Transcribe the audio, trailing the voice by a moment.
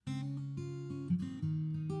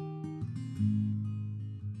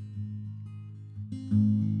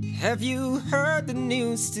Have you heard the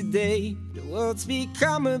news today? The world's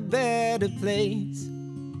become a better place.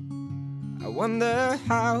 I wonder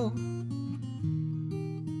how.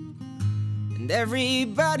 And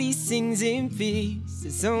everybody sings in peace.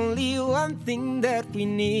 There's only one thing that we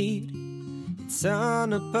need. It's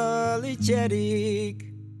unapologetic.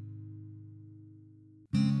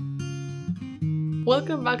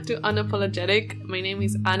 Welcome back to Unapologetic. My name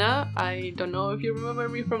is Anna. I don't know if you remember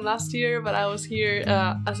me from last year, but I was here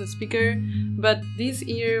as a speaker. But this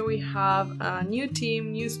year we have a new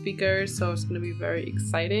team, new speakers, so it's going to be very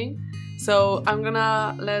exciting. So I'm going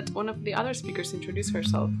to let one of the other speakers introduce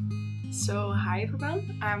herself. So, hi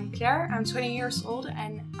everyone, I'm Claire, I'm 20 years old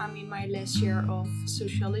and I'm in my last year of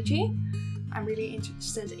sociology. I'm really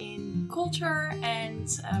interested in culture and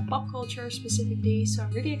pop culture specifically, so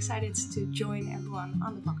I'm really excited to join everyone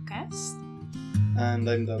on the podcast. And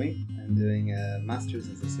I'm Dummy, I'm doing a Master's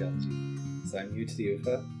in Sociology, so I'm new to the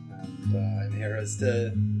UFA and I'm here as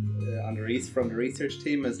from the research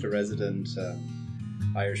team as the resident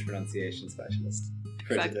Irish pronunciation specialist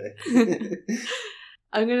for today.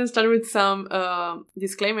 I'm going to start with some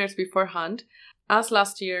disclaimers beforehand. As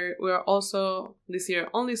last year, we are also this year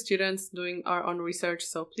only students doing our own research,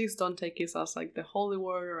 so please don't take it as like the holy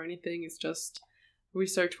word or anything. It's just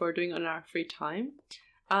research we're doing on our free time.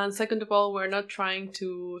 And second of all, we're not trying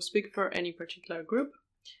to speak for any particular group.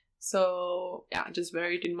 So yeah, just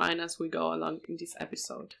bear it in mind as we go along in this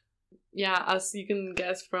episode. Yeah, as you can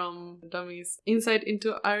guess from Dummy's insight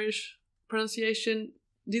into Irish pronunciation,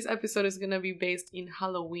 this episode is going to be based in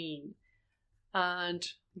Halloween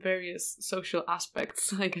and various social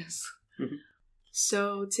aspects, I guess.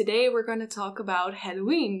 So today we're going to talk about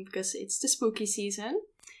Halloween because it's the spooky season.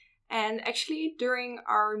 And actually during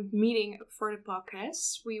our meeting for the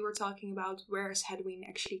podcast, we were talking about where is Halloween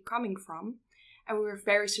actually coming from. And we were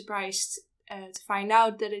very surprised to find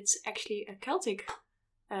out that it's actually a Celtic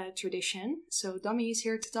tradition. So Dummy is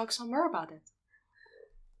here to talk some more about it.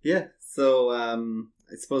 Yeah, so I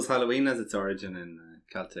suppose Halloween has its origin in a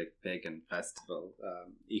Celtic pagan festival,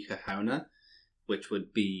 Oíche Thána, which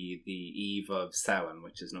would be the eve of Samhain,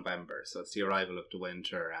 which is November. So it's the arrival of the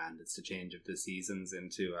winter and it's the change of the seasons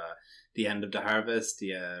into the end of the harvest,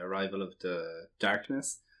 the arrival of the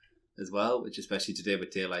darkness as well, which especially today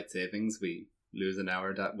with daylight savings, we lose an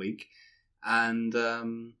hour that week. And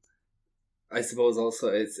I suppose also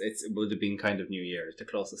it would have been kind of New Year's, the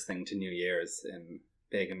closest thing to New Year's in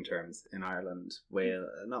pagan terms in Ireland,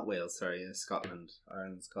 Scotland,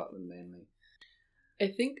 Ireland, Scotland mainly. I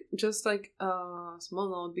think just like a small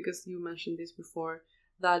note, because you mentioned this before,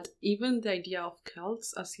 that even the idea of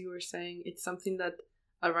Celts, as you were saying, it's something that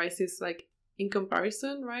arises like in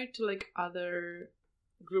comparison, right, to like other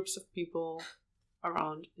groups of people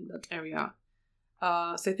around in that area.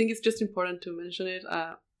 So I think it's just important to mention it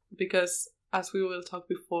because as we will talk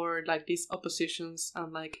before, like these oppositions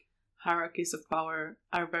and like hierarchies of power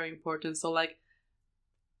are very important. So like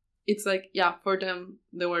it's like, yeah, for them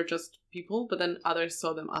they were just people, but then others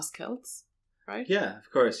saw them as Celts, right? Yeah, of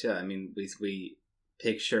course. Yeah, I mean we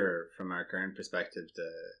picture from our current perspective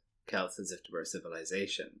the Celts as if they were a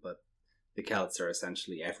civilization, but the Celts are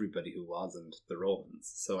essentially everybody who wasn't the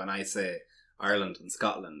Romans. So when I say Ireland and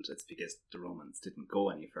Scotland, it's because the Romans didn't go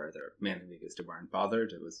any further, mainly because they weren't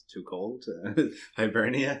bothered. It was too cold,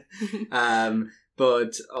 Hibernia.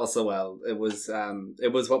 But also, well, it was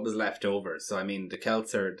what was left over. So I mean, the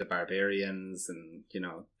Celts are the barbarians, and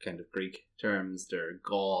kind of Greek terms, they're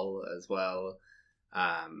Gaul as well.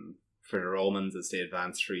 For the Romans, as they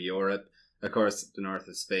advanced through Europe, of course, the north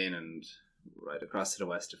of Spain and right across to the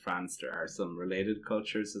west of France, there are some related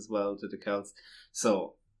cultures as well to the Celts.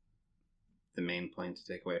 So the main point to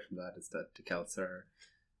take away from that is that the Celts are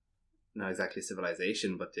not exactly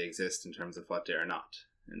civilization, but they exist in terms of what they are not,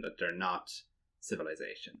 and that they're not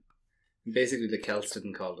civilization. Basically, the Celts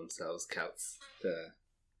didn't call themselves Celts.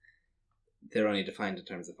 They're only defined in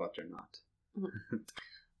terms of what they're not.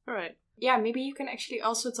 All right. Yeah, maybe you can actually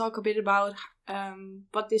also talk a bit about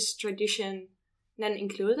what this tradition then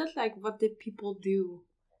included, like what did people do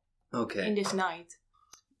in this night?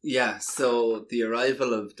 Yeah, so the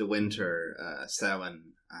arrival of the winter,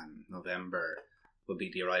 Samhain and November, would be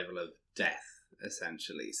the arrival of death,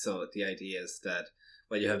 essentially. So the idea is that,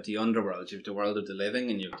 well, you have the underworld, you have the world of the living,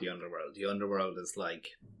 and you have the underworld. The underworld is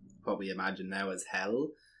like what we imagine now as hell,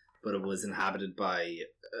 but it was inhabited by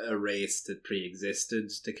a race that pre-existed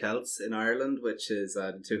the Celts in Ireland, which is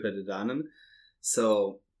the Tuatha De Danann.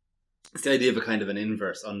 So it's the idea of a kind of an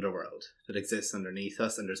inverse underworld that exists underneath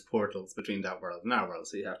us, and there's portals between that world and our world,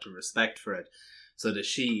 so you have to respect for it. So the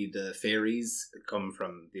fairies come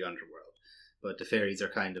from the underworld, but the fairies are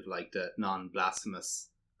kind of like the non-blasphemous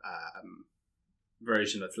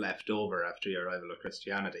version that's left over after the arrival of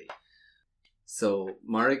Christianity. So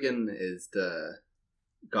Morrigan is the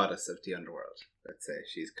goddess of the underworld, let's say.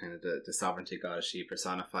 She's kind of the sovereignty goddess. She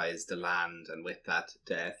personifies the land, and with that,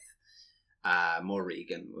 death.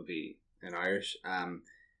 Morrigan would be in Irish.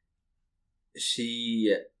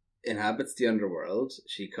 She inhabits the underworld.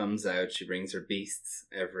 She comes out, she brings her beasts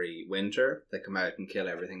every winter. They come out and kill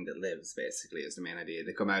everything that lives, basically, is the main idea.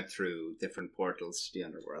 They come out through different portals to the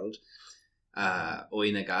underworld.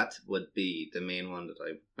 Oinagat would be the main one that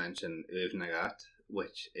I mentioned, Uvnagat,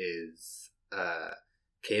 which is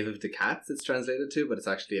Cave of the Cats, it's translated to, but it's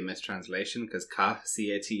actually a mistranslation because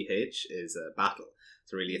C-A-T-H is a battle.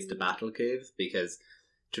 So really it's the battle cave, because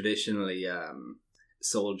traditionally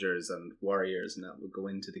soldiers and warriors and that would go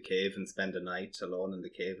into the cave and spend a night alone in the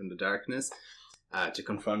cave in the darkness to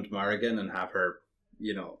confront Morrigan and have her,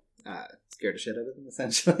 scare the shit out of them,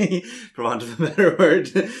 essentially, for want of a better word,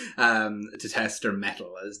 to test her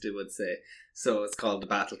mettle, as they would say. So it's called the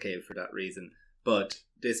battle cave for that reason. But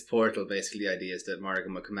this portal, basically, the idea is that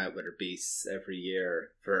Morrigan would come out with her beasts every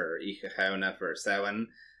year for Ichachauna, for Samhain,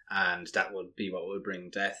 and that would be what would bring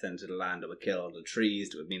death into the land. It would kill all the trees.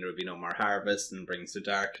 It would mean there would be no more harvest and brings the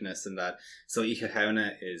darkness and that. So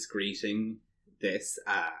Ichachauna is greeting this.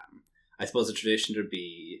 I suppose a tradition would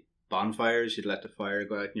be bonfires. You'd let the fire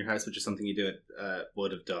go out in your house, which is something you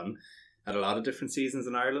would have done at a lot of different seasons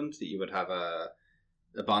in Ireland. That you would have a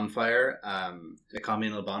bonfire, a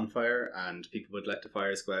communal bonfire, and people would let the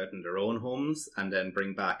fires go out in their own homes and then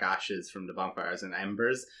bring back ashes from the bonfires and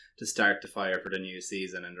embers to start the fire for the new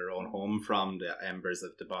season in their own home from the embers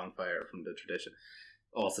of the bonfire, from the tradition.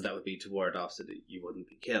 Also, that would be to ward off so that you wouldn't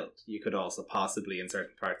be killed. You could also possibly, in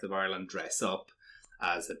certain parts of Ireland, dress up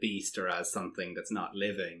as a beast or as something that's not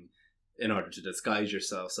living in order to disguise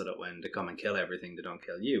yourself so that when they come and kill everything, they don't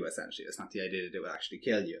kill you, essentially. It's not the idea that they would actually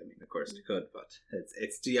kill you. I mean, of course they could, but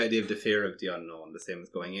it's the idea of the fear of the unknown, the same as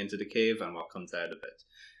going into the cave and what comes out of it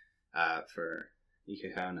for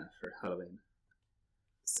Ichachauna, for Halloween.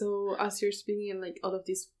 So, as you're speaking in like all of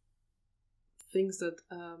these things that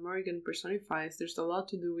Morrigan personifies, there's a lot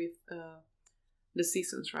to do with the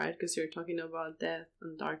seasons, right? Because you're talking about death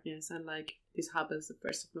and darkness, and like this happens the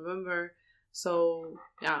 1st of November. So,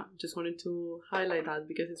 yeah, just wanted to highlight that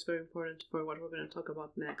because it's very important for what we're going to talk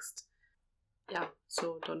about next. Yeah,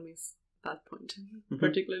 so don't miss that point,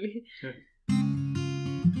 particularly.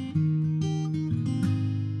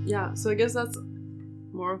 Yeah, so I guess that's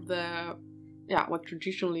more of the, what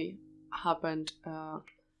traditionally happened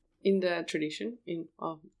in the tradition.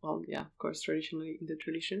 Of course, traditionally in the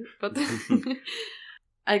tradition. But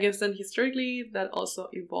I guess then historically that also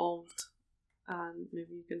evolved. And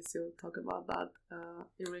maybe you can still talk about that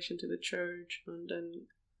in relation to the church and then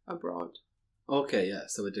abroad. Okay, yeah.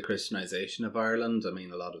 So with the Christianization of Ireland, I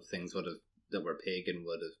mean, a lot of things that were pagan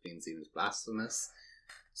would have been seen as blasphemous.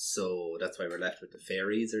 So that's why we're left with the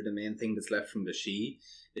fairies are the main thing that's left from the Sidhe.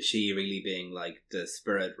 The Sidhe really being like the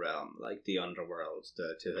spirit realm, like the underworld,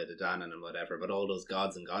 the Tuatha De Danann and whatever. But all those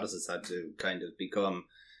gods and goddesses had to kind of become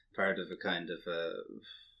part of a kind of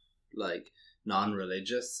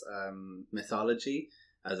non-religious mythology,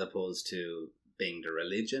 as opposed to being the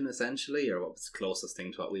religion, essentially, or what was the closest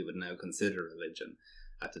thing to what we would now consider religion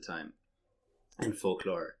at the time in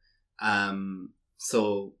folklore.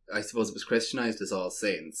 So I suppose it was Christianized as All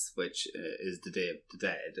Saints, which is the Day of the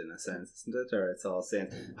Dead in a sense, isn't it? Or it's All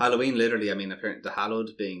Saints. Halloween, literally, I mean, apparently the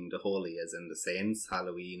hallowed being the holy as in the saints.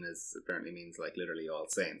 Halloween apparently means like literally All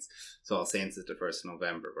Saints. So All Saints is the 1st of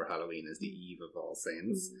November, where Halloween is the eve of All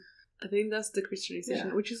Saints. I think that's the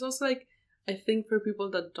Christianization, which is also like, I think for people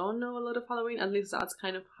that don't know a lot of Halloween, at least that's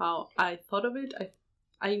kind of how I thought of it.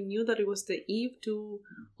 I knew that it was the eve to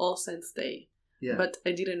All Saints Day, but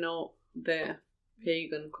I didn't know the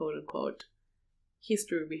pagan, quote-unquote,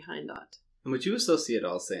 history behind that. And would you associate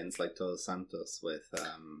All Saints, like Todos Santos, with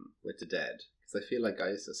the dead? Because I feel like I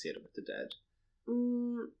associate it with the dead.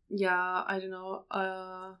 Yeah, I don't know.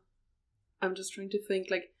 I'm just trying to think,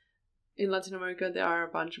 like, in Latin America, there are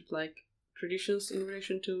a bunch of like traditions in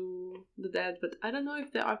relation to the dead, but I don't know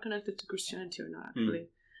if they are connected to Christianity or not, actually.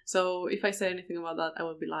 So if I say anything about that, I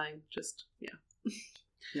would be lying. Just,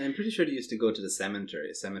 Yeah, I'm pretty sure they used to go to the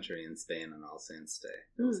cemetery in Spain on All Saints Day.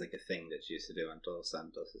 It was like a thing that you used to do on Todos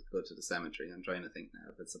Santos, is go to the cemetery. I'm trying to think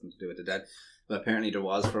now if it's something to do with the dead. But apparently there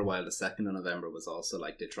was for a while, the 2nd of November was also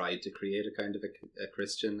like they tried to create a kind of a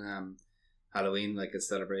Christian Halloween, like a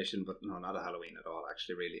celebration, but no, not a Halloween at all.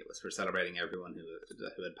 Actually, really, it was for celebrating everyone who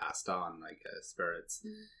had passed on, like spirits.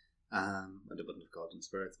 But they wouldn't have called them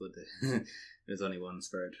spirits, would they? There's only one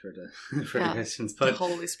spirit for the Christians, but the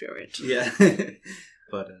Holy Spirit. Yeah,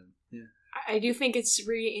 but I do think it's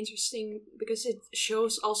really interesting because it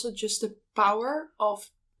shows also just the power of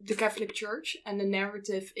the Catholic Church and the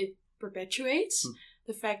narrative it perpetuates.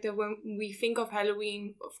 The fact that when we think of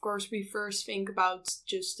Halloween, of course, we first think about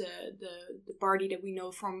just the party that we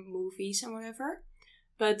know from movies and whatever.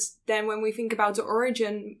 But then when we think about the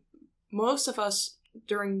origin, most of us,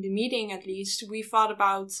 during the meeting at least, we thought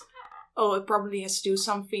about, it probably has to do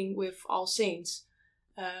something with All Saints.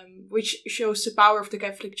 Which shows the power of the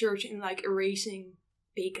Catholic Church in like erasing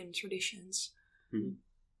pagan traditions. And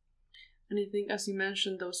I think, as you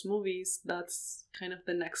mentioned, those movies, that's kind of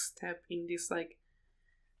the next step in this like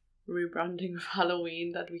rebranding of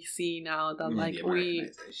Halloween that we see now. That like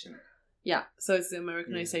so it's the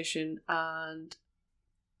Americanization, and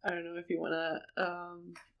I don't know if you wanna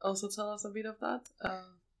also tell us a bit of that.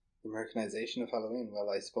 Americanization of Halloween.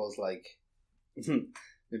 Well, I suppose like.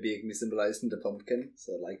 Maybe it can be symbolised in the pumpkin.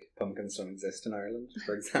 So, like, pumpkins don't exist in Ireland,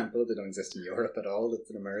 for example. They don't exist in Europe at all. It's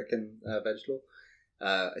an American vegetable.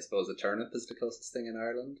 I suppose a turnip is the closest thing in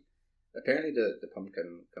Ireland. Apparently, the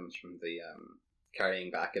pumpkin comes from the carrying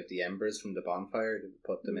back of the embers from the bonfire to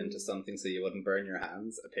put them into something so you wouldn't burn your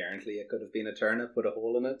hands. Apparently, it could have been a turnip with a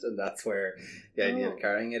hole in it, and that's where the idea of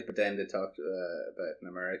carrying it. But then they talked about in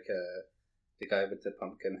America, the guy with the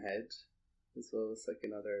pumpkin head as well as like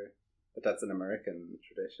another. But that's an American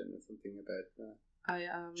tradition. It's something about I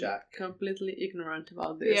am Jack. Completely ignorant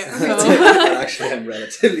about this. Yeah. Well, actually, I'm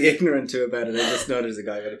relatively ignorant too about it. I just know there's a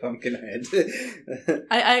guy with a pumpkin head.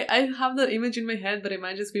 I have that image in my head, but it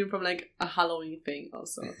might just be from like a Halloween thing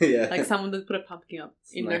also. Yeah. Like someone that put a pumpkin up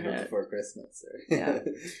in their Nightmare head. Before Christmas. Or Yeah.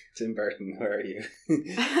 Tim Burton, where are you?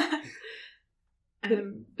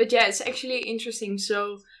 But yeah, it's actually interesting.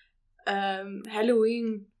 So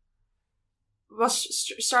Halloween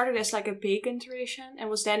was started as like a pagan tradition and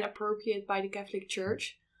was then appropriated by the Catholic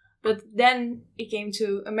Church. But then it came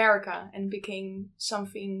to America and became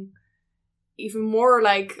something even more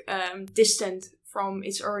like distant from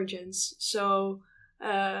its origins. So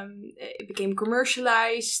it became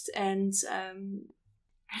commercialized and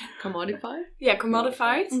Commodified? Yeah,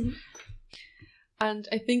 commodified. Mm-hmm. And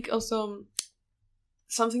I think also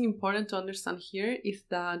something important to understand here is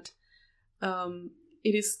that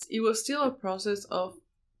it was still a process of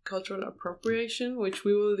cultural appropriation, which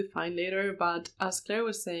we will define later, but as Claire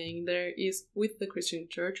was saying, there is, with the Christian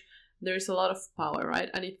Church, there is a lot of power, right?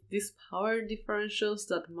 And it's these power differentials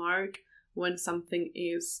that mark when something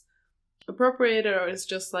is appropriated or is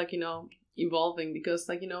just like, evolving, because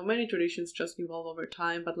like, many traditions just evolve over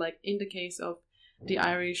time, but like in the case of the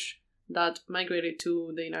Irish that migrated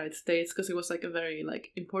to the United States, because it was like a very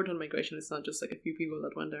like important migration, it's not just like a few people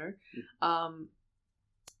that went there,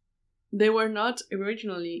 they were not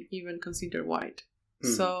originally even considered white.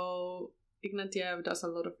 So Ignatieff does a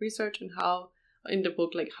lot of research in the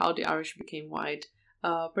book, like how the Irish became white,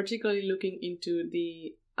 particularly looking into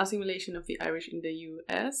the assimilation of the Irish in the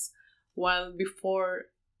US, while before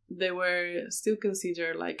they were still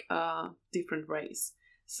considered like a different race.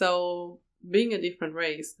 So being a different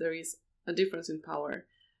race, there is a difference in power.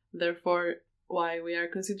 Therefore, why we are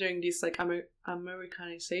considering this like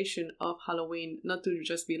Americanization of Halloween, not to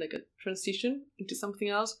just be like a transition into something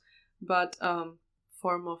else, but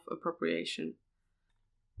form of appropriation.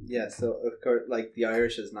 Yeah, so of course, like the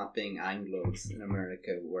Irish as not being Anglos in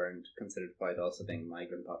America weren't considered white, also being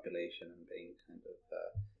migrant population and being kind of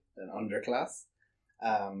an underclass.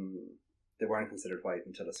 They weren't considered white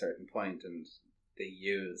until a certain point, and they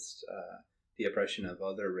used the oppression of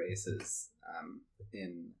other races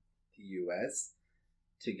in the US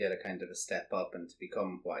to get a kind of a step up and to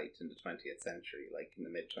become white in the 20th century, like in the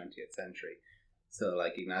mid 20th century. So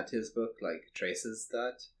like Ignatieff's book like traces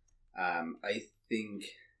that. I think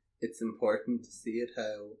it's important to see it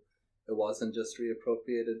how it wasn't just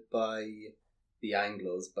reappropriated by the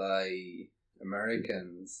Anglos, by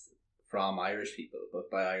Americans from Irish people, but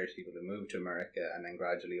by Irish people who moved to America and then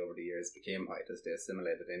gradually over the years became white as they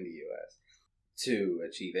assimilated in the US to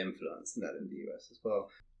achieve influence in the US as well.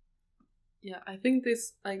 Yeah, I think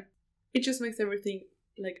this, like, it just makes everything,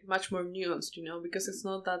 like, much more nuanced, because it's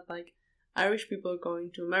not that, like, Irish people going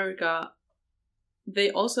to America, they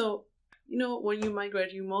also, when you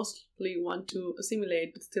migrate, you mostly want to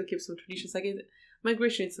assimilate, but still keep some traditions. Like,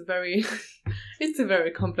 migration is it's a very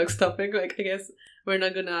complex topic. Like, I guess we're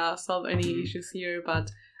not gonna solve any issues here, but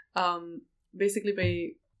basically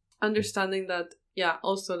by understanding that, yeah,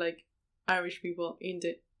 also, like, Irish people in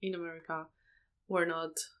America were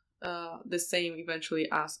not the same eventually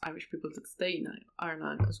as Irish people that stay in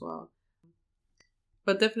Ireland as well.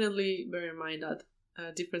 But definitely bear in mind that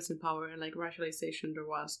difference in power and like racialization there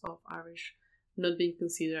was of Irish not being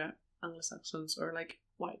considered Anglo-Saxons or like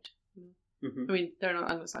white Mhm. I mean, they're not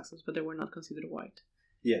Anglo-Saxons, but they were not considered white.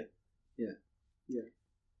 Yeah.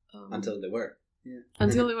 Until they were.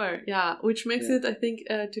 Until they were, yeah. Which makes Yeah. it, I think,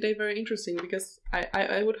 today very interesting, because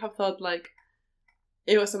I would have thought, like,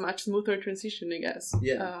 it was a much smoother transition, I guess.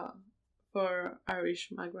 Yeah. For Irish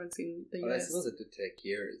migrants in the Well, I US. suppose it did take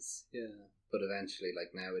years, yeah. But eventually,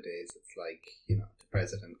 like nowadays, it's like, you know, the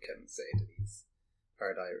president can say that he's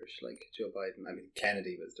part Irish, like Joe Biden. I mean,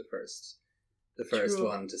 Kennedy was the first True.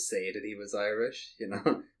 one to say that he was Irish, you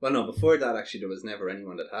know. Well, no, before that, actually, there was never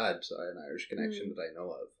anyone that had an Irish connection that I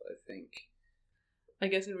know of, I think. I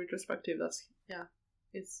guess in retrospective,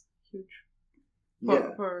 it's huge.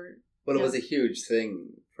 Yeah. Well, it yeah. was a huge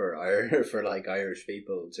thing for Irish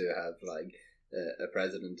people to have like a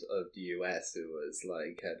president of the US who was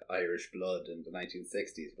like had Irish blood in the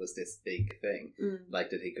 1960s was this big thing, like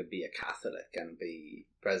that he could be a Catholic and be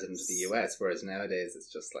president of the US. Whereas nowadays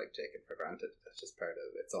it's just like taken for granted. That's just part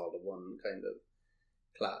of it's all the one kind of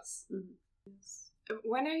class. Yes.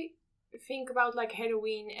 When I think about like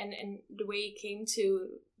Halloween and the way it came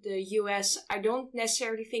to the US, I don't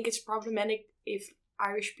necessarily think it's problematic if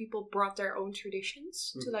Irish people brought their own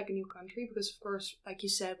traditions to like a new country, because of course, like you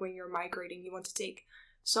said, when you're migrating, you want to take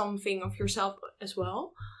something of yourself as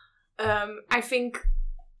well. I think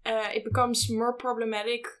it becomes more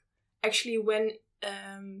problematic actually when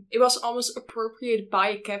it was almost appropriated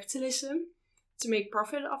by capitalism to make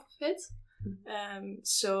profit off of it.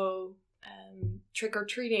 So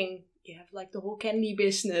trick-or-treating, you have like the whole candy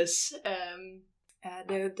business,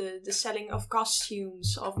 the selling of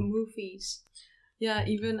costumes, of movies. Yeah,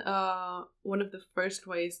 even one of the first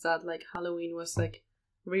ways that like Halloween was like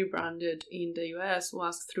rebranded in the US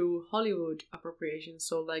was through Hollywood appropriation.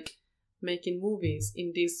 So like making movies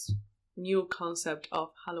in this new concept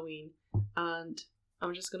of Halloween. And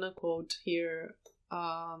I'm just gonna quote here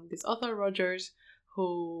this author Rogers,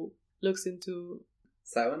 who looks into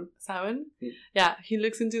Samhain. Yeah, he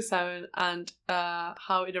looks into Samhain and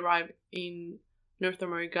how it arrived in North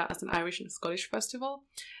America as an Irish and Scottish festival.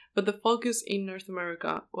 But the focus in North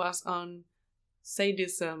America was on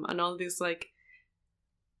sadism and all this like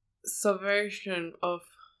subversion of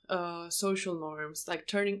social norms, like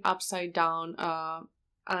turning upside down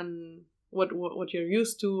and what you're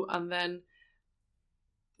used to, and then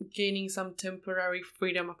gaining some temporary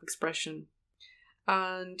freedom of expression.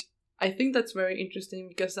 And I think that's very interesting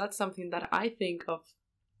because that's something that I think of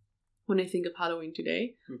when I think of Halloween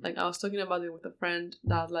today. Like I was talking about it with a friend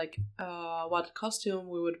that like what costume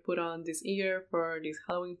we would put on this year for this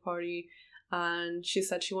Halloween party, and she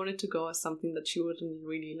said she wanted to go as something that she wouldn't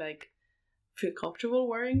really like feel comfortable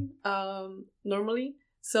wearing normally.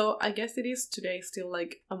 So I guess it is today still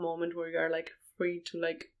like a moment where you're like free to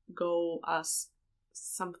like go as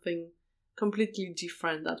something completely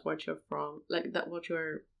different than what you're from, like that what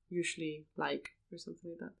you're usually like, or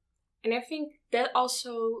something like that. And I think that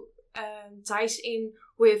also ties in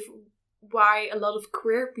with why a lot of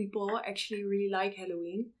queer people actually really like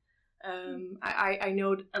Halloween. I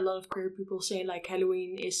know a lot of queer people say like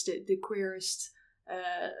Halloween is the queerest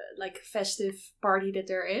like festive party that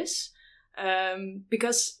there is,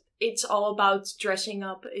 because it's all about dressing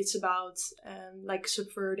up. It's about like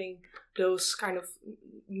subverting those kind of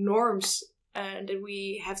norms that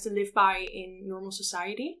we have to live by in normal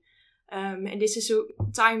society. And this is a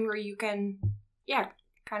time where you can,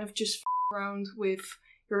 kind of just f*** around with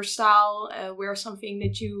your style, wear something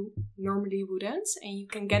that you normally wouldn't, and you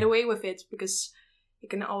can get away with it because you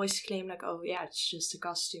can always claim like, oh yeah, it's just a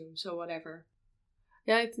costume, so whatever.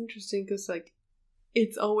 Yeah, it's interesting because like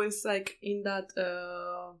it's always like in that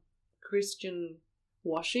Christian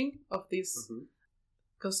washing of these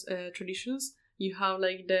traditions. You have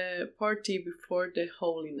like the party before the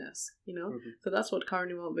holiness, you know? So that's what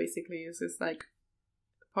Carnival basically is. It's like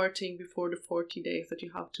partying before the 40 days that you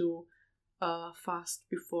have to fast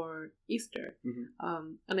before Easter.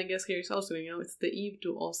 And I guess here it's also, you know, it's the eve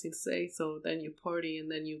to All Saints' Day, so then you party and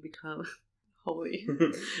then you become holy.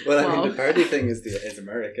 Well, I mean, the party thing is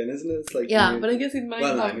American, isn't it? It's like but I guess it might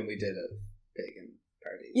well, have... I mean, we did a pagan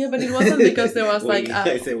party. Yeah, but it wasn't because there was like...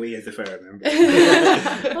 I say we as if I remember.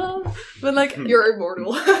 Well, but like... You're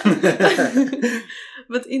immortal.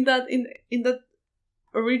 But in that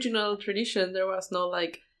original tradition, there was no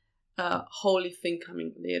like holy thing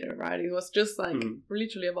coming later, right? It was just like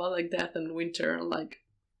literally about like death and winter and like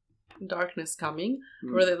darkness coming,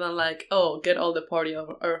 rather than like, oh, get all the party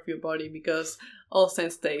out of your body because All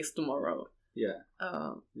Saints' Day is tomorrow.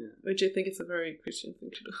 Which I think is a very Christian thing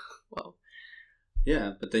to do. Wow.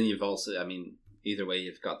 Yeah, but then you've also, I mean, either way,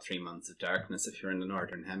 you've got 3 months of darkness if you're in the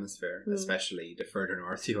northern hemisphere, especially the further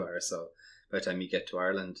north you are. So by the time you get to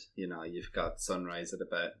Ireland, you know, you've got sunrise at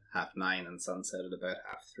about 9:30 and sunset at about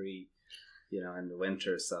 3:30, you know, in the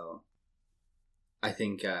winter. So I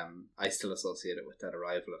think I still associate it with that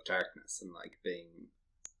arrival of darkness and like being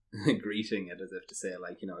greeting it as if to say,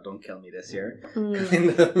 like, you know, don't kill me this year.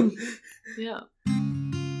 Yeah.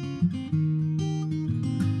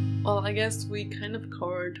 Well, I guess we kind of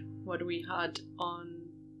covered what we had on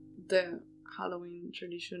the Halloween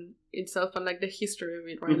tradition itself and like the history of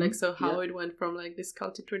it, right? Like, so how it went from like this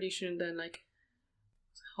Celtic tradition, then like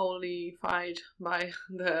holified by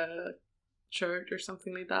the church or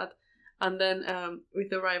something like that, and then with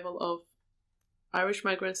the arrival of Irish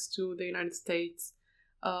migrants to the United States,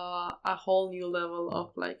 a whole new level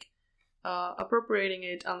of like appropriating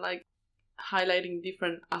it and like highlighting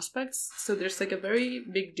different aspects. So there's like a very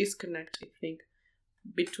big disconnect, I think,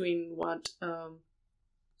 between what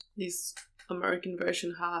this American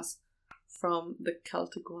version has from the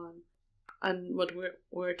Celtic one. And what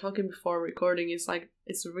we're talking before recording is like,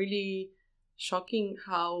 it's really shocking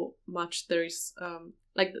how much there is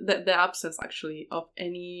like the absence actually of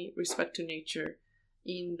any respect to nature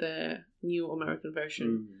in the new American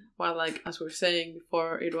version. While like, as we were saying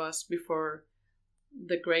before, it was before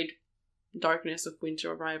the great darkness of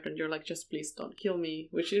winter arrived and you're like, just please don't kill me,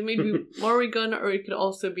 which it may be Morrigan, or it could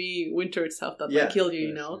also be winter itself that might kill you,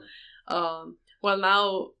 you know. Well,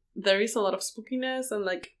 now there is a lot of spookiness and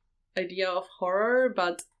like idea of horror,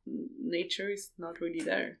 but nature is not really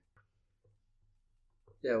there.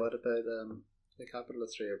 Yeah, what about the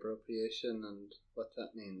capitalist reappropriation and what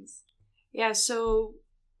that means? Yeah, so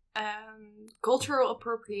cultural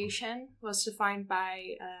appropriation was defined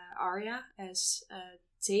by Arya as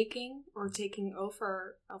taking or taking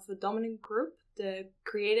over of a dominant group, the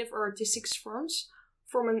creative or artistic forms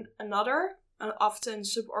from another, often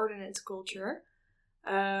subordinate culture.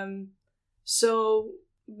 So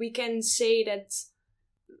we can say that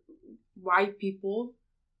white people,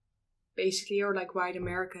 basically, or like white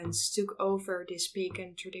Americans, took over this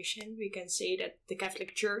pagan tradition. We can say that the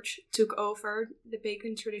Catholic Church took over the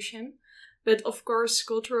pagan tradition. But of course,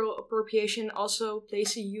 cultural appropriation also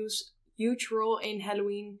plays a huge role in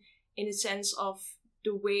Halloween, in the sense of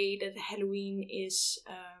the way that Halloween is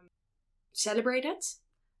celebrated.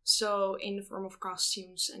 So in the form of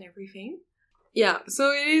costumes and everything. Yeah,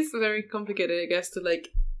 so it is very complicated, I guess, to like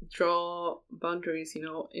draw boundaries, you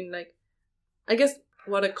know, in like, I guess,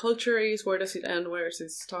 what a culture is, where does it end, where does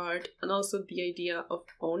it start, and also the idea of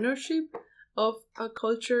ownership of a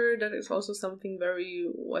culture, that is also something very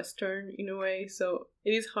Western in a way. So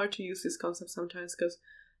it is hard to use this concept sometimes because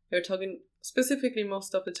you're talking specifically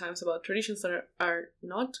most of the times about traditions that are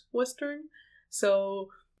not Western. So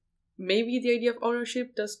maybe the idea of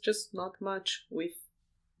ownership does just not match with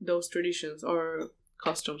those traditions or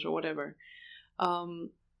customs or whatever.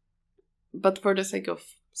 But for the sake of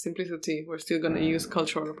simplicity, we're still going to use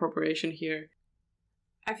cultural appropriation here.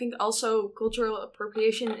 I think also cultural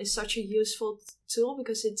appropriation is such a useful tool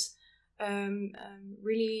because it's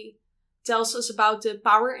really tells us about the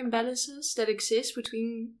power imbalances that exist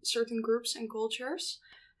between certain groups and cultures,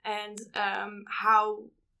 and how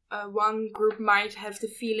one group might have the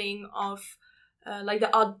feeling of like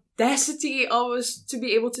the audacity almost to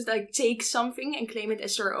be able to like take something and claim it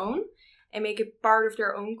as their own and make it part of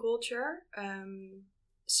their own culture.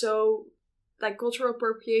 So like cultural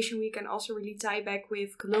appropriation we can also really tie back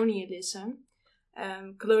with colonialism.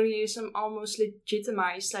 Colonialism almost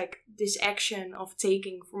legitimized like this action of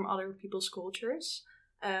taking from other people's cultures.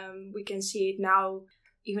 We can see it now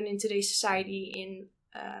even in today's society in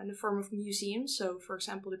the form of museums. So for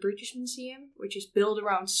example the British Museum, which is built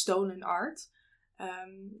around stolen art.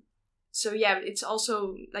 So yeah, it's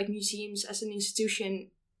also like museums as an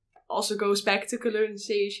institution also goes back to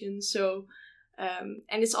colonization. So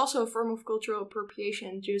and it's also a form of cultural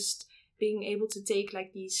appropriation, just being able to take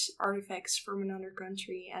like these artifacts from another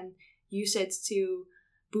country and use it to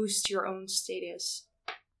boost your own status.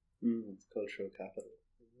 It's cultural capital,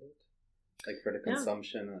 isn't it? Like for the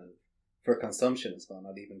consumption of, for consumption as well,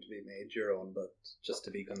 not even to be made your own, but just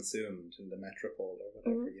to be consumed in the metropole or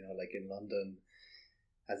whatever, you know, like in London,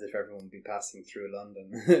 as if everyone would be passing through London.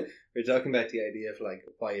 We're talking about the idea of like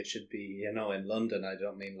why it should be, you know, in London. I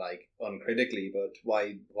don't mean like uncritically, but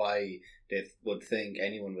why they would think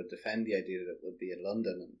anyone would defend the idea that it would be in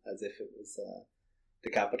London, as if it was the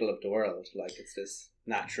capital of the world. Like it's this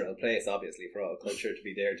natural place, obviously, for all culture to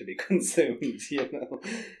be there to be consumed, you know.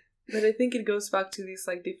 But I think it goes back to these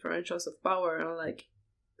like differentials of power and like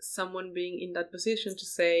someone being in that position to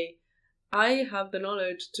say, I have the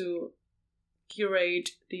knowledge to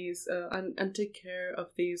curate these and take care of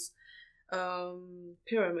these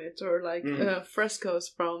pyramids or like frescoes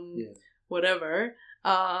from whatever.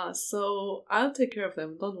 So I'll take care of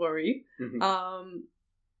them, don't worry.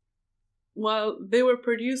 Well, they were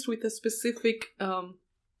produced with a specific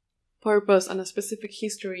purpose and a specific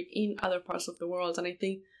history in other parts of the world. And I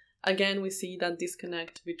think, again, we see that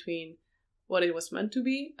disconnect between what it was meant to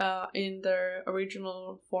be in their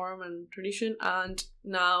original form and tradition, and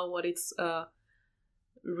now what it's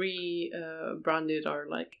rebranded or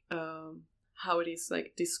like how it is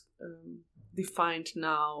like defined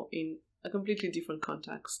now in a completely different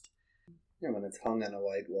context. Yeah, when it's hung on a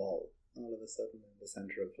white wall all of a sudden in the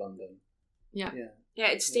centre of London. Yeah,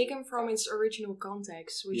 it's taken from its original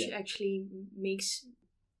context, which actually makes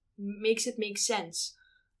it make sense.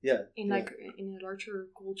 Yeah, in a larger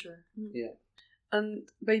culture. Yeah, and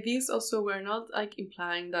by this also we're not like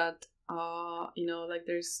implying that like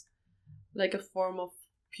there's like a form of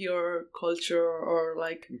pure culture or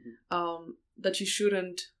like that you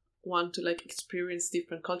shouldn't want to like experience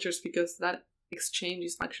different cultures, because that exchange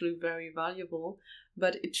is actually very valuable,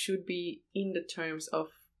 but it should be in the terms of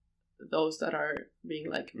those that are being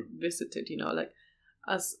like visited, like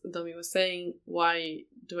as Domi was saying, why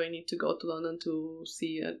do I need to go to London to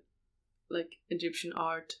see like Egyptian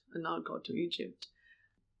art and not go to Egypt?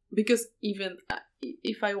 Because even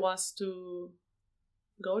if I was to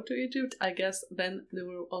go to Egypt, I guess then there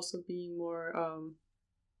will also be more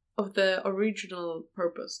of the original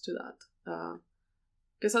purpose to that.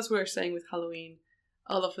 Because as we were saying with Halloween,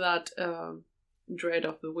 all of that dread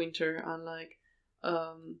of the winter and like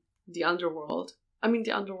the underworld. I mean,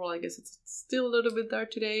 the underworld, I guess it's still a little bit there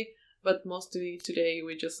today, but mostly today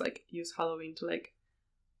we just like use Halloween to like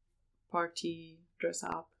party, dress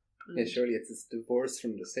up. Yeah, surely it's divorce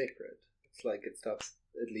from the sacred. It's like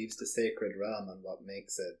it leaves the sacred realm, and what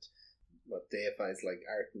deifies like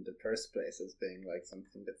art in the first place as being like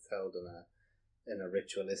something that's held in a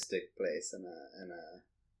ritualistic place, in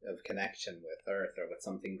a of connection with earth or with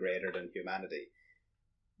something greater than humanity.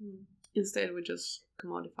 Instead, we just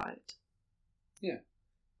commodify it. Yeah,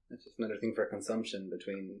 it's just another thing for consumption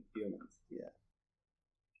between humans. Yeah.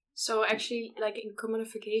 So actually, like in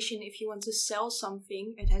commodification, if you want to sell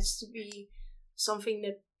something, it has to be something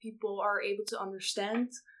that people are able to understand,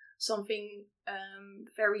 something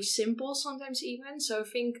very simple sometimes even. So I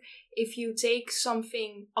think if you take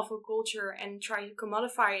something of a culture and try to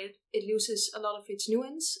commodify it, it loses a lot of its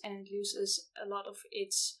nuance and it loses a lot of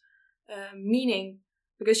its meaning,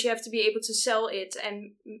 because you have to be able to sell it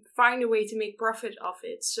and find a way to make profit of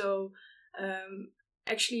it. So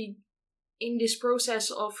actually, in this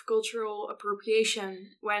process of cultural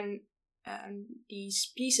appropriation, when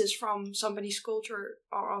these pieces from somebody's culture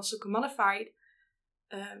are also commodified,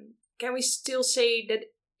 can we still say that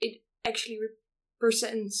it actually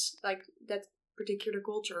represents like that particular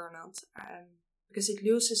culture or not? Because it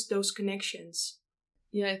loses those connections.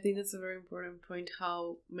 Yeah, I think that's a very important point,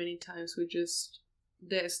 how many times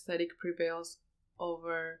the aesthetic prevails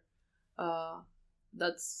over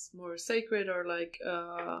that's more sacred or like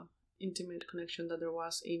intimate connection that there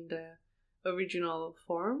was in the original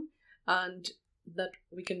form. And that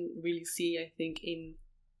we can really see, I think, in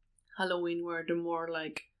Halloween, where the more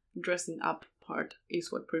like dressing up part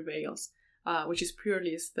is what prevails, which is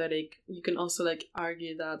purely aesthetic. You can also like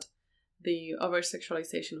argue that the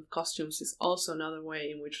over-sexualization of costumes is also another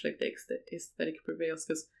way in which like the aesthetic prevails,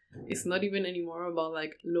 because it's not even anymore about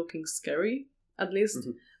like looking scary. At least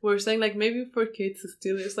we're saying like maybe for kids it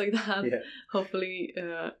still is like that. Yeah. Hopefully,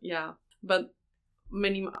 but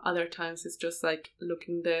many other times it's just like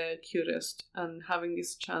looking the cutest and having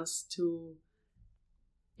this chance to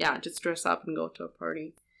just dress up and go to a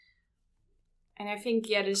party. And I think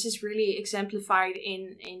this is really exemplified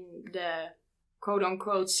in the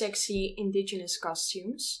quote-unquote sexy indigenous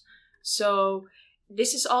costumes. So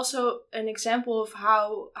this is also an example of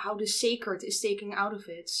how the sacred is taken out of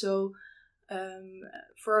it. So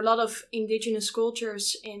for a lot of indigenous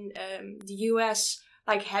cultures in the US,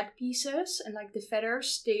 like headpieces and like the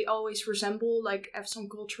feathers, they always resemble, like have some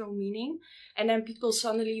cultural meaning. And then people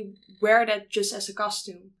suddenly wear that just as a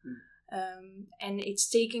costume. And it's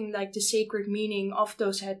taking like the sacred meaning of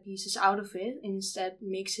those headpieces out of it, and instead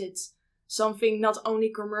makes it something not only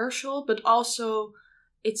commercial, but also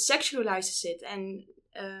it sexualizes it, and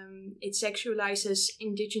it sexualizes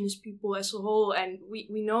indigenous people as a whole. And we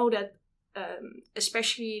know that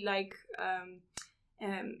especially like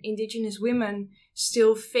indigenous women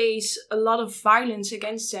still face a lot of violence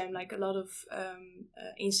against them, like a lot of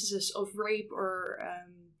instances of rape or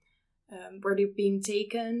where they're being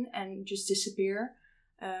taken and just disappear.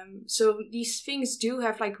 So these things do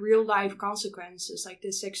have like real life consequences, like the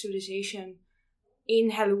sexualization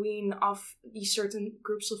in Halloween of these certain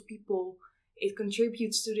groups of people it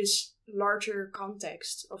contributes to this larger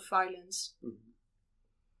context of violence.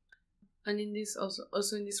 And in this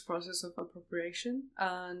also in this process of appropriation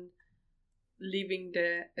and leaving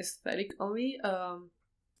the aesthetic only,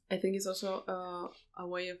 I think it's also a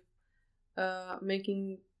way of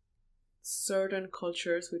making certain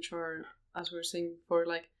cultures which are, as we were saying before,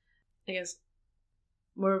 like, I guess,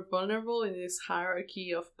 more vulnerable in this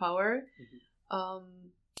hierarchy of power,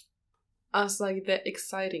 as like the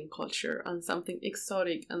exciting culture and something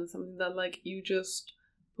exotic and something that like you just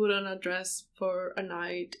put on a dress for a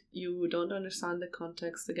night, you don't understand the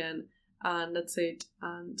context again, and that's it.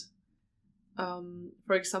 And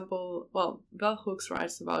for example, well, Bell Hooks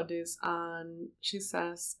writes about this, and she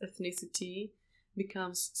says ethnicity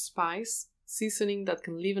becomes spice, seasoning that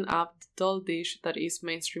can liven up the dull dish that is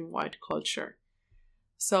mainstream white culture.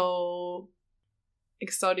 So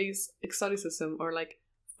exoticism, or like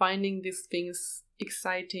finding these things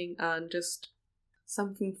exciting and just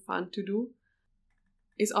something fun to do,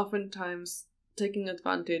 is oftentimes taking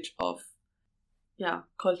advantage of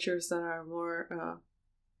cultures that are more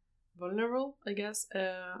vulnerable, I guess,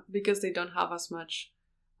 because they don't have as much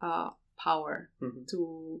power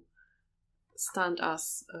to stand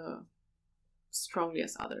as strongly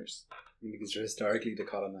as others. Because they're historically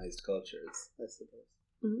decolonized cultures, I suppose.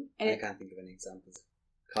 I can't think of any examples of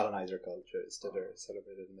colonizer cultures that are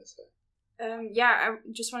celebrated in this way. I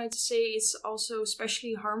just wanted to say it's also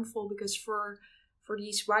especially harmful because for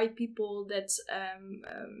these white people that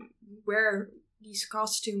wear these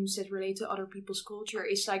costumes that relate to other people's culture,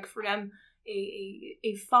 is like for them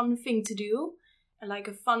a fun thing to do, and like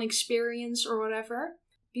a fun experience or whatever.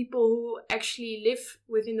 People who actually live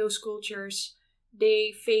within those cultures,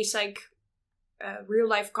 they face like real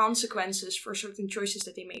life consequences for certain choices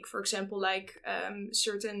that they make. For example, like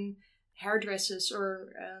certain hairdresses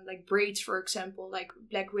or like braids, for example. Like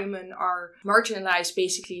black women are marginalized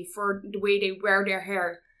basically for the way they wear their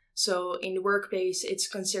hair. So in the workplace, it's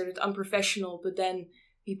considered unprofessional, but then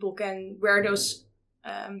people can wear those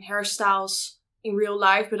hairstyles in real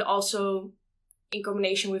life, but also in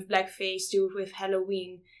combination with blackface, do it with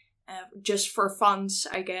Halloween, just for fun,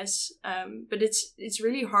 I guess. But it's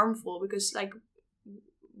really harmful because like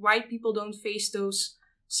white people don't face those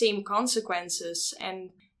same consequences,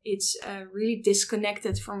 and it's really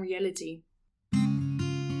disconnected from reality.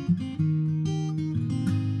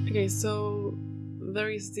 Okay, so there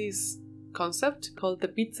is this concept called the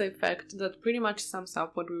pizza effect that pretty much sums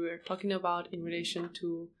up what we were talking about in relation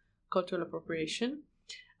to cultural appropriation.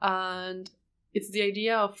 And it's the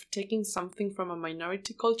idea of taking something from a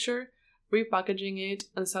minority culture, repackaging it,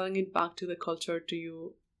 and selling it back to the culture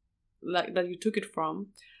that you took it from.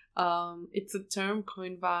 It's a term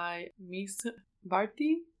coined by Mies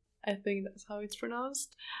Barty. I think that's how it's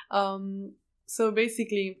pronounced. So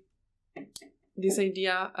basically, this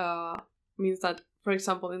idea means that, for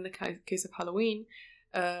example, in the case of Halloween,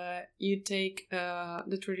 you take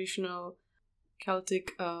the traditional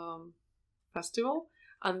Celtic festival,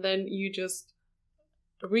 and then you just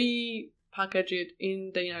repackage it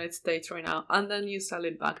in the United States right now, and then you sell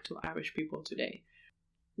it back to Irish people today.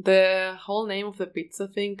 The whole name of the pizza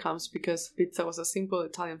thing comes because pizza was a simple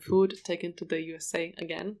Italian food taken to the USA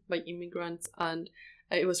again by immigrants, and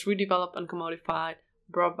it was redeveloped and commodified,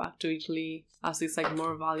 brought back to Italy as this like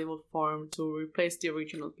more valuable form to replace the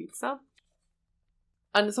original pizza.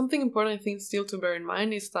 And something important I think still to bear in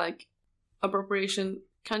mind is like appropriation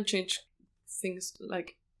can change things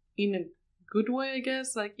like in a good way, I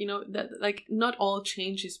guess. Like, you know, that like not all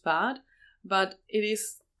change is bad, but it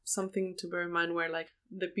is something to bear in mind where like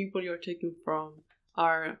the people you're taking from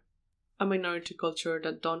are a minority culture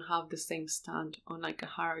that don't have the same stand on like a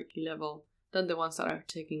hierarchy level than the ones that are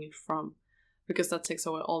taking it from, because that takes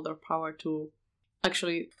away all their power to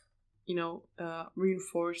actually, you know,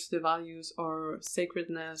 reinforce the values or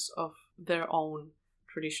sacredness of their own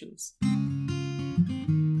traditions.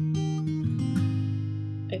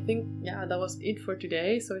 I think, that was it for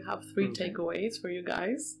today. So we have 3 takeaways for you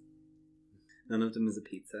guys. None of them is a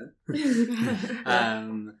pizza.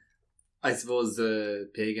 I suppose the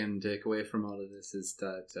pagan takeaway from all of this is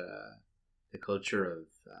that the culture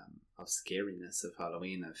of scariness of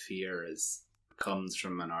Halloween, of fear, comes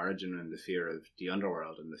from an origin in the fear of the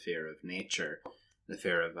underworld and the fear of nature, the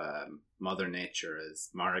fear of Mother Nature as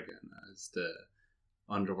Morrigan, as the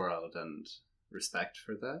underworld, and respect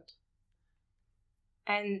for that.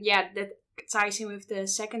 And that ties in with the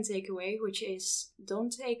second takeaway, which is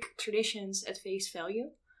don't take traditions at face value.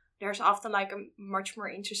 There's often like a much more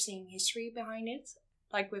interesting history behind it,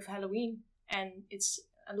 like with Halloween, and it's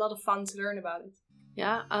a lot of fun to learn about it.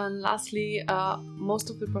 Yeah, and lastly, most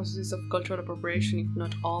of the processes of cultural appropriation, if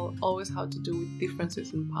not all, always have to do with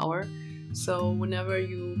differences in power. So whenever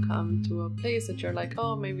you come to a place that you're like,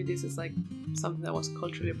 oh, maybe this is like something that was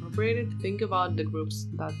culturally appropriated, think about the groups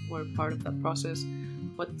that were part of that process.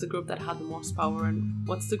 What's the group that had the most power, and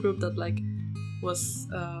what's the group that like was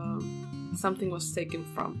something was taken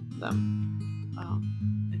from them.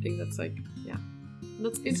 I think that's like, yeah,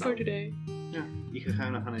 that's it for today. Yeah, you can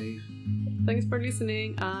count on it. Thanks for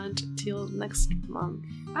listening, and till next month.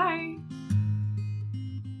 Bye!